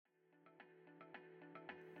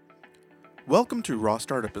Welcome to Raw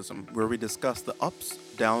Startupsim, where we discuss the ups,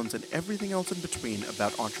 downs, and everything else in between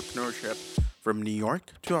about entrepreneurship from New York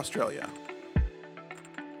to Australia.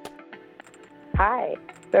 Hi,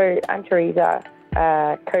 so I'm Teresa,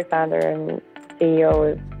 co-founder and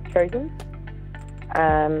CEO of Trojan,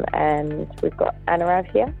 and we've got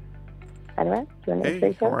Anurav here. Anurav, do you want to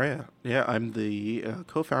introduce yourself? How are you? Yeah, I'm the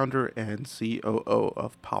co-founder and COO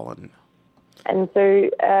of Pollen. And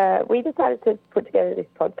so we decided to put together this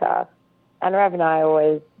podcast. Anurav and I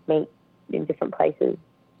always meet in different places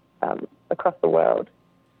across the world.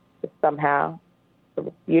 Just somehow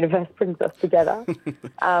the universe brings us together.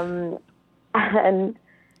 And,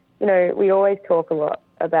 you know, we always talk a lot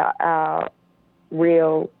about our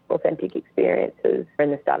real, authentic experiences in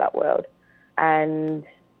the startup world. And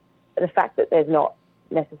the fact that there's not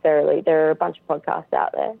necessarily, there are a bunch of podcasts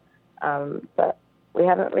out there, but we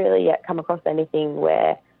haven't really yet come across anything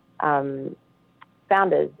where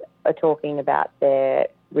founders are talking about their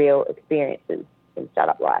real experiences in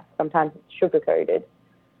startup life. Sometimes it's sugar-coated.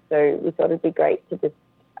 So we thought it'd be great to just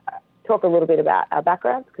talk a little bit about our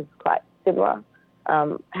backgrounds, because it's quite similar,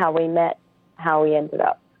 how we met, how we ended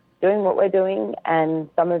up doing what we're doing, and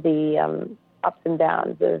some of the ups and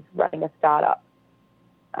downs of running a startup.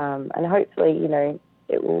 And hopefully, you know,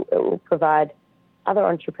 it will provide other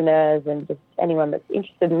entrepreneurs and just anyone that's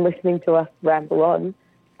interested in listening to us ramble on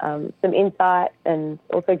some insight, and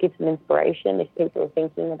also give some inspiration if people are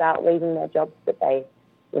thinking about leaving their jobs but they,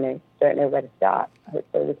 you know, don't know where to start.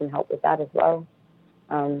 Hopefully we can help with that as well.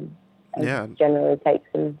 And generally take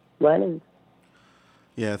some learnings.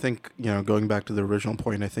 Yeah, I think, you know, going back to the original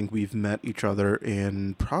point, I think we've met each other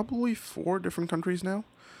in probably 4 different countries now.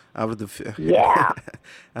 Out of the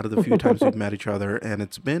few times we've met each other, and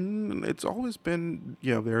it's always been,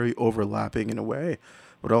 you know, very overlapping in a way,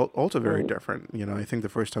 but also very different. You know, I think the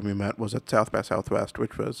first time we met was at South by Southwest,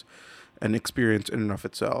 which was an experience in and of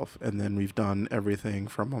itself, and then we've done everything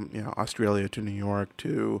from you know, Australia to New York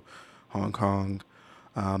to Hong Kong,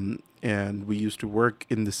 and we used to work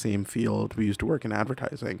in the same field. We used to work in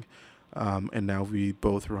advertising, and now we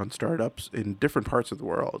both run startups in different parts of the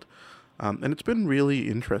world. And it's been really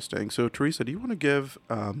interesting. So, Teresa, do you want to give,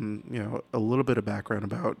 you know, a little bit of background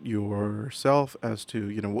about yourself as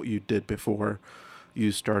to, you know, what you did before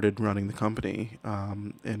you started running the company,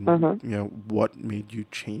 and, you know, what made you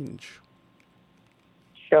change?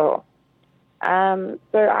 Sure. So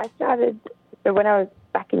when I was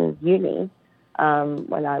back in uni,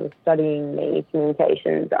 when I was studying media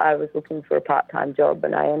communications, I was looking for a part-time job,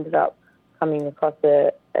 and I ended up coming across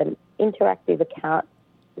an interactive account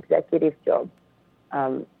executive job,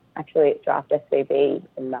 actually at Draft SVB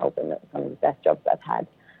in Melbourne. That was one of the best jobs I've had,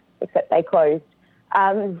 except they closed.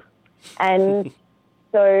 And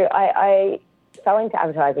so I fell into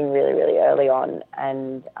advertising really, really early on,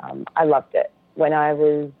 and I loved it. When I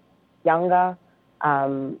was younger,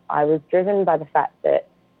 I was driven by the fact that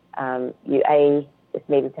you, A, just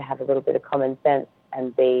needed to have a little bit of common sense,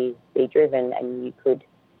 and B, be driven, and you could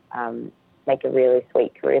make a really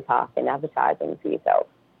sweet career path in advertising for yourself.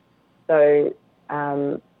 So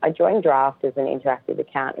I joined Draft as an interactive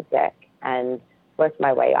account exec and worked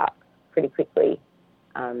my way up pretty quickly.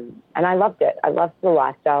 And I loved it. I loved the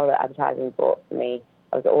lifestyle that advertising brought for me.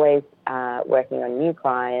 I was always working on new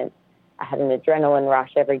clients. I had an adrenaline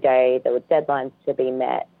rush every day. There were deadlines to be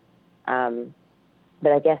met.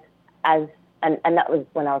 But I guess and that was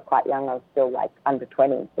when I was quite young. I was still like under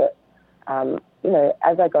 20. But, you know,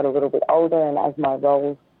 as I got a little bit older and as my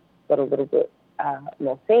roles got a little bit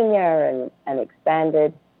more senior and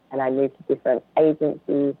expanded, and I moved to different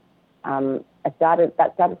agencies, that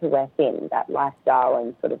started to wear thin, that lifestyle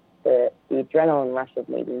and sort of the adrenaline rush of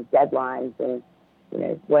meeting deadlines and, you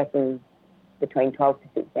know, working between 12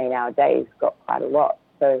 to 16-hour days got quite a lot.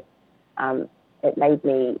 So it made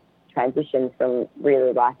me transition from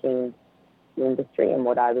really liking the industry and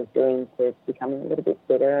what I was doing to becoming a little bit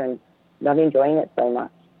bitter and not enjoying it so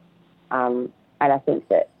much. And I think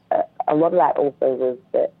that a lot of that also was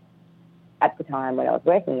that at the time when I was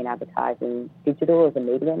working in advertising, digital as a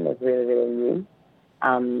medium was really, really new.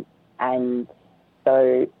 And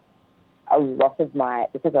so a lot of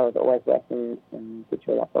because I was always working in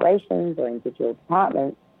digital operations or in digital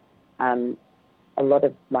departments, a lot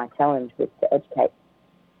of my challenge was to educate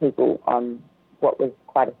people on what was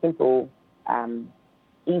quite a simple,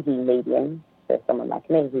 easy medium for someone like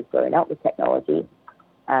me who's grown up with technology.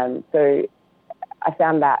 So I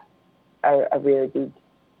found that a really big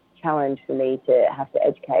challenge for me to have to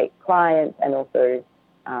educate clients and also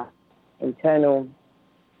internal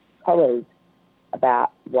colleagues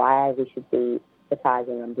about why we should be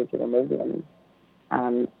advertising on digital mediums.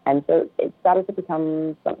 And so it started to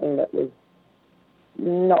become something that was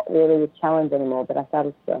not really a challenge anymore, but I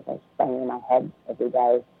started to feel like I was banging my head every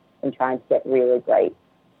day and trying to get really great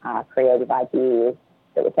creative ideas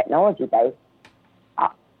that were technology based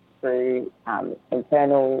up through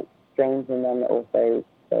internal streams, and then also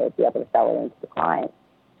to be able to sell it into the client.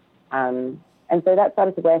 And so that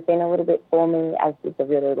started to wear thin a little bit for me, as did the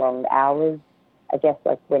really long hours. I guess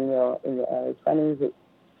like when you're in your early 20s, it's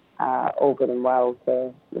all good and well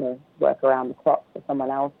to, work around the clock for someone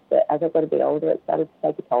else. But as I got a bit older, it started to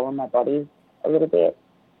take a toll on my body a little bit.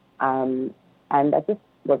 And I just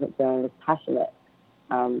wasn't feeling as passionate.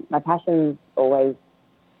 My passions always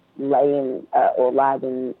lied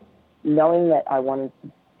in knowing that I wanted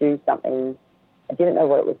to do something. I didn't know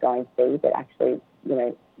what it was going to be, but actually,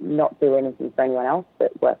 not do anything for anyone else,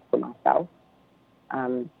 but work for myself.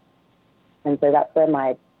 And so that's where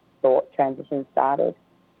my thought transition started.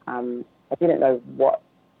 I didn't know what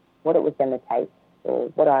it was going to take or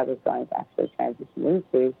what I was going to actually transition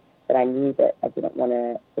into, but I knew that I didn't want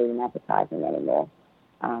to be in advertising anymore.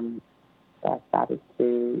 So I started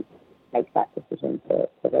to make that decision to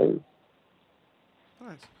leave.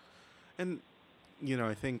 Nice. And,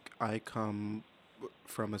 I think I come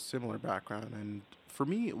from a similar background, and for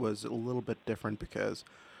me, it was a little bit different because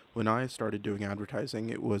when I started doing advertising,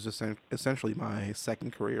 it was essentially my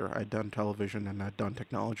second career. I'd done television and I'd done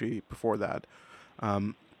technology before that.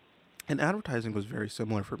 Um, and advertising was very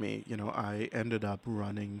similar for me. I ended up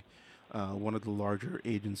running one of the larger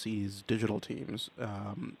agencies' digital teams,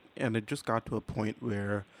 and it just got to a point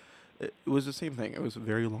where it was the same thing. It was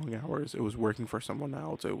very long hours. It was working for someone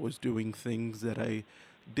else. It was doing things that I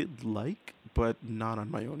did like, but not on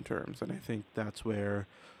my own terms. And I think that's where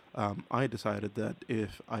I decided that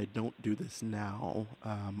if I don't do this now,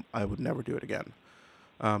 I would never do it again.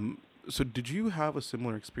 Um, so, did you have a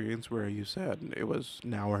similar experience where you said it was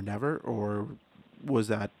now or never, or was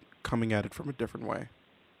that coming at it from a different way?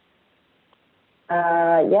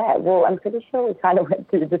 Yeah, well, I'm pretty sure we kind of went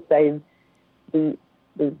through the, the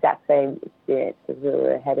exact same experience, because we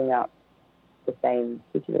were heading up the same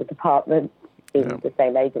digital department in Yeah. the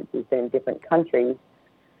same agencies but in different countries.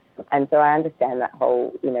 And so I understand that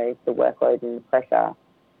whole, the workload and the pressure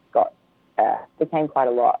got became quite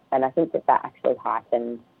a lot. And I think that actually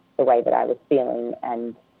heightened the way that I was feeling.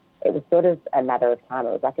 And it was sort of a matter of time.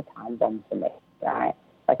 It was like a time bomb for me, right?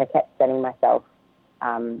 Like I kept setting myself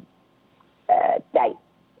dates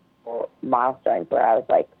or milestones where I was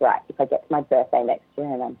like, right, if I get to my birthday next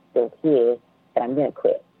year and I'm still here, then I'm going to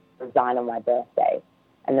quit, resign on my birthday.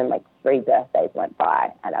 And then like 3 birthdays went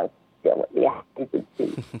by and I was still at the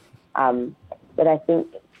agency. But I think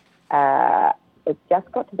it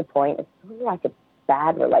just got to the point, it's sort of like a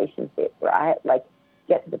bad relationship, right? Like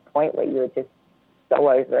get to the point where you're just so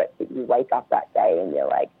over it that you wake up that day and you're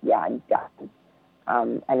like, yeah, I'm done.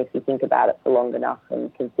 And if you think about it for long enough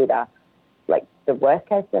and consider like the worst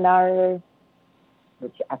case scenario,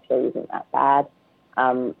 which actually isn't that bad,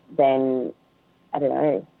 then I don't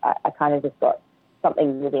know, I kind of just got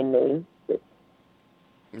something within me that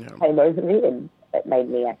Yeah. came over me and it made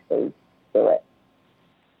me actually do it.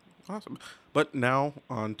 Awesome. But now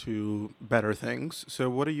on to better things. So,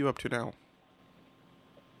 what are you up to now?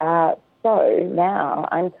 So now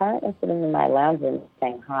I'm currently sitting in my lounge in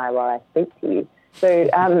Shanghai while I speak to you.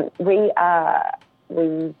 So we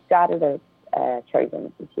started a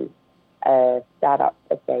Chosen, which is a startup.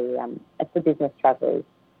 It's for business travellers.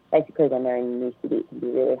 Basically, when they're in a new city, it can be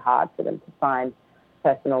really hard for them to find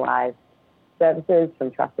personalised services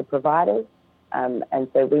from trusted providers. And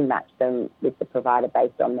so we match them with the provider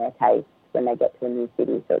based on their taste when they get to a new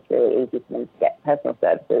city. So it's really easy for them to get personal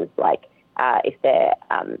services like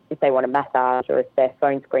if they want a massage or if their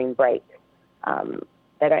phone screen breaks,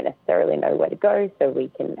 they don't necessarily know where to go, so we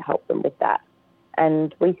can help them with that.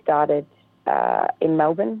 And we started in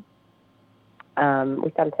Melbourne.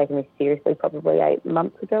 We started taking this seriously probably 8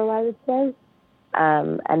 months ago, I would say.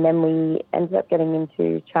 And then we ended up getting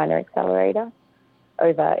into China Accelerator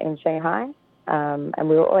over in Shanghai. And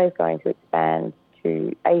we were always going to expand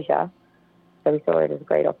to Asia. So we saw it as a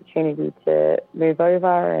great opportunity to move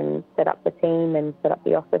over and set up the team and set up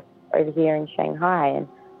the office over here in Shanghai. And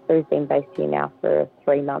so we've been based here now for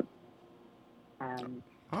 3 months.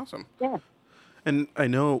 Awesome. Yeah. And I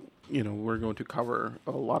know, we're going to cover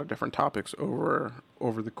a lot of different topics over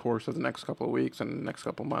the course of the next couple of weeks and the next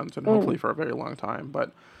couple of months and hopefully for a very long time.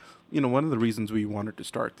 But, one of the reasons we wanted to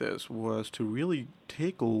start this was to really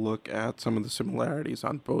take a look at some of the similarities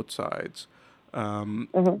on both sides.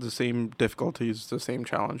 The same difficulties, the same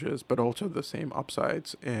challenges, but also the same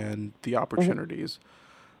upsides and the opportunities.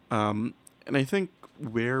 And I think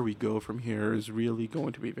where we go from here is really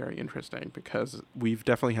going to be very interesting because we've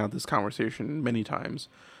definitely had this conversation many times,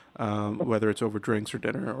 whether it's over drinks or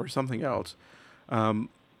dinner or something else. Um,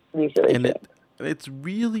 Usually and drink. it's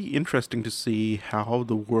really interesting to see how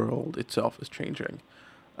the world itself is changing,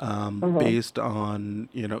 Mm-hmm. based on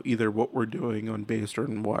either what we're doing on based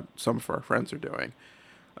on what some of our friends are doing.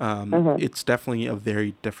 Mm-hmm. It's definitely a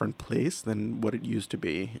very different place than what it used to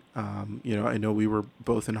be. I know we were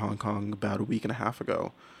both in Hong Kong about a week and a half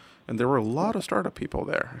ago, and there were a lot of startup people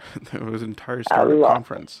there. There was an entire A startup lot.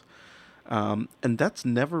 conference. And that's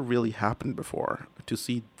never really happened before. To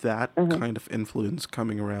see that Mm-hmm. kind of influence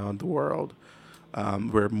coming around the world,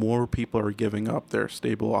 where more people are giving up their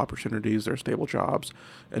stable opportunities, their stable jobs,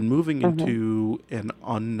 and moving Mm-hmm. into an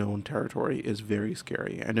unknown territory is very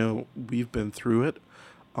scary. I know we've been through it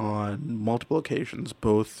on multiple occasions,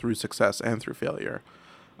 both through success and through failure.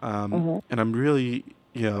 Mm-hmm. And I'm really,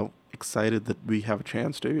 excited that we have a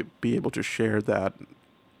chance to be able to share that,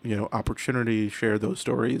 opportunity, share those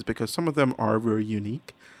stories, because some of them are very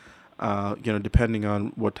unique. Depending on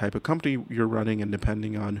what type of company you're running and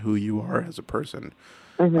depending on who you are as a person.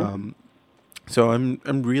 Mm-hmm. So I'm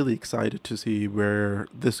really excited to see where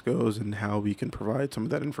this goes and how we can provide some of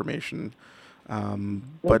that information. Me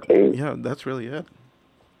But too. yeah, that's really it.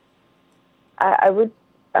 I would,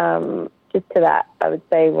 just to that, I would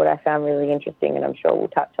say what I found really interesting, and I'm sure we'll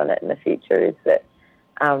touch on it in the future, is that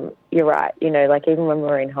you're right. Like even when we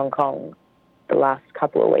were in Hong Kong the last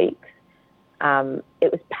couple of weeks,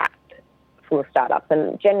 it was packed full of startups,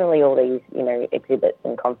 and generally all these, exhibits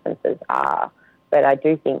and conferences are. But I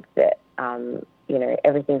do think that,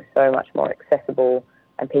 everything's so much more accessible,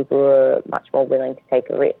 and people are much more willing to take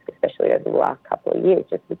a risk, especially over the last couple of years,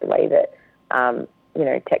 just with the way that,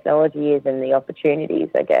 technology is and the opportunities,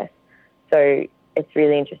 I guess. So it's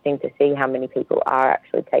really interesting to see how many people are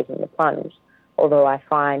actually taking the plunge. Although I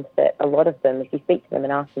find that a lot of them, if you speak to them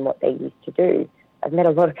and ask them what they used to do, I've met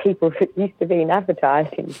a lot of people who used to be in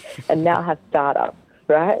advertising and now have startups,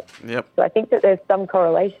 right? Yep. So I think that there's some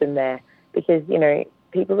correlation there because,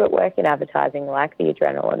 people that work in advertising like the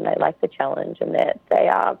adrenaline, they like the challenge, and they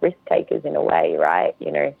are risk takers in a way, right?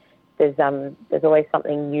 There's always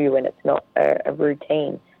something new and it's not a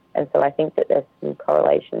routine. And so I think that there's some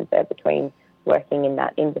correlations there between working in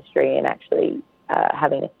that industry and actually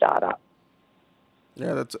having a startup.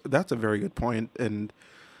 Yeah, that's a very good point, and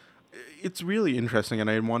it's really interesting. And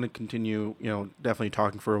I want to continue, definitely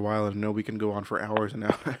talking for a while. And I know we can go on for hours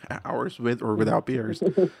and hours with or without beers.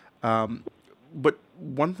 Um, but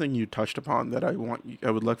one thing you touched upon that I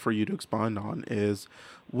would like for you to expand on is,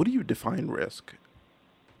 what do you define risk,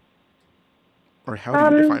 or how do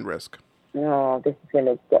you um, define risk? oh, this is going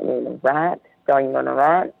to get me in a rant, going on a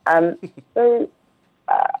rant. So,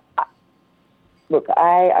 uh, look,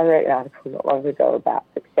 I wrote an article not long ago about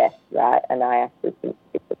success, right? And I actually think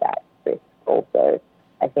it's about risk also.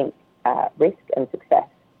 I think risk and success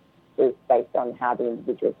is based on how the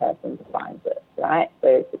individual person defines it, right?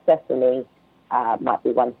 So success for me might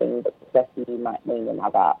be one thing, but success for you might mean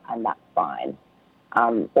another, and that's fine.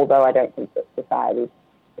 Although I don't think that society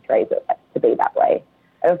portrays it to be that way.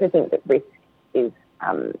 I also think that risk is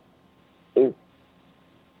um, is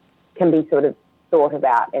can be sort of thought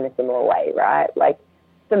about in a similar way, right? Like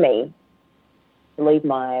for me, to leave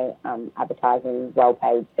my advertising,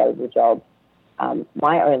 well-paid, stable job,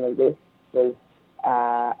 my only risk was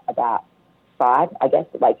about pride, I guess,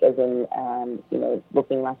 like as in,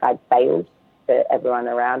 looking like I'd failed to everyone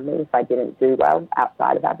around me if I didn't do well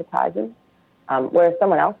outside of advertising. Whereas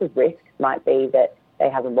someone else's risks might be that they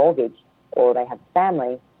have a mortgage or they have a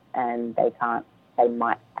family and they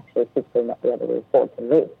might actually physically not be able to afford to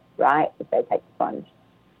live, right, if they take the plunge.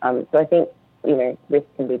 So I think, risk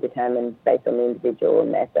can be determined based on the individual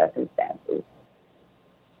and their circumstances.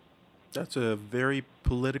 That's a very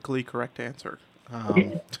politically correct answer.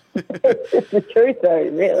 It's the truth, though,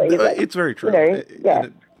 really. Like, It's very true, yeah,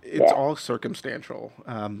 and it's yeah. all circumstantial.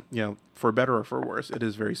 For better or for worse, it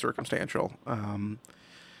is very circumstantial. And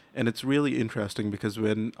it's really interesting because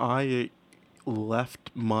when I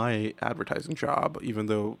left my advertising job, even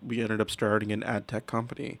though we ended up starting an ad tech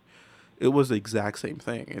company, it was the exact same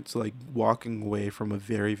thing. It's like walking away from a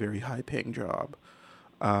very, very high paying job,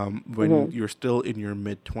 when Mm-hmm. you're still in your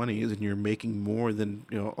mid 20s and you're making more than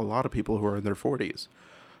a lot of people who are in their 40s.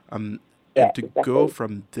 Um, Yeah, and to go exactly.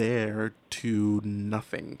 from there to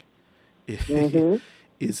nothing Mm-hmm.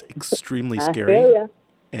 is extremely I feel scary, ya.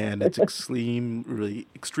 and it's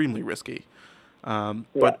extremely risky. Yeah.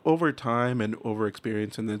 But over time and over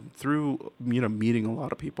experience, and then through meeting a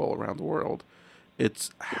lot of people around the world,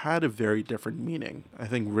 it's had a very different meaning. I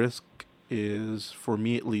think risk is, for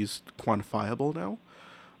me at least, quantifiable now.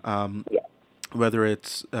 Yeah. Whether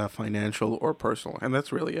it's financial or personal, and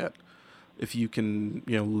that's really it. If you can,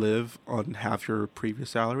 live on half your previous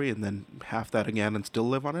salary and then half that again and still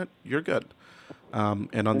live on it, you're good.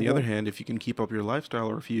 And on the other Mm-hmm. hand, if you can keep up your lifestyle,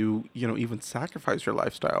 or if you, even sacrifice your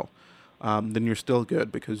lifestyle, then you're still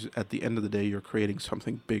good, because at the end of the day, you're creating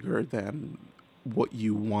something bigger than what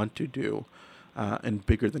you want to do, and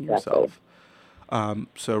bigger than Exactly. yourself.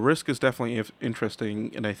 So risk is definitely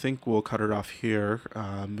interesting, and I think we'll cut it off here,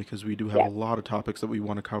 because we do have a Yeah. lot of topics that we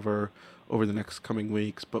want to cover over the next coming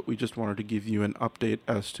weeks. But we just wanted to give you an update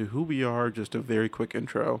as to who we are, just a very quick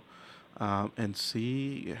intro, and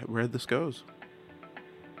see where this goes.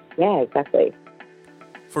 Yeah, exactly.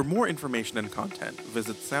 For more information and content,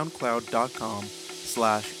 visit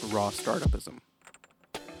soundcloud.com/rawstartupism.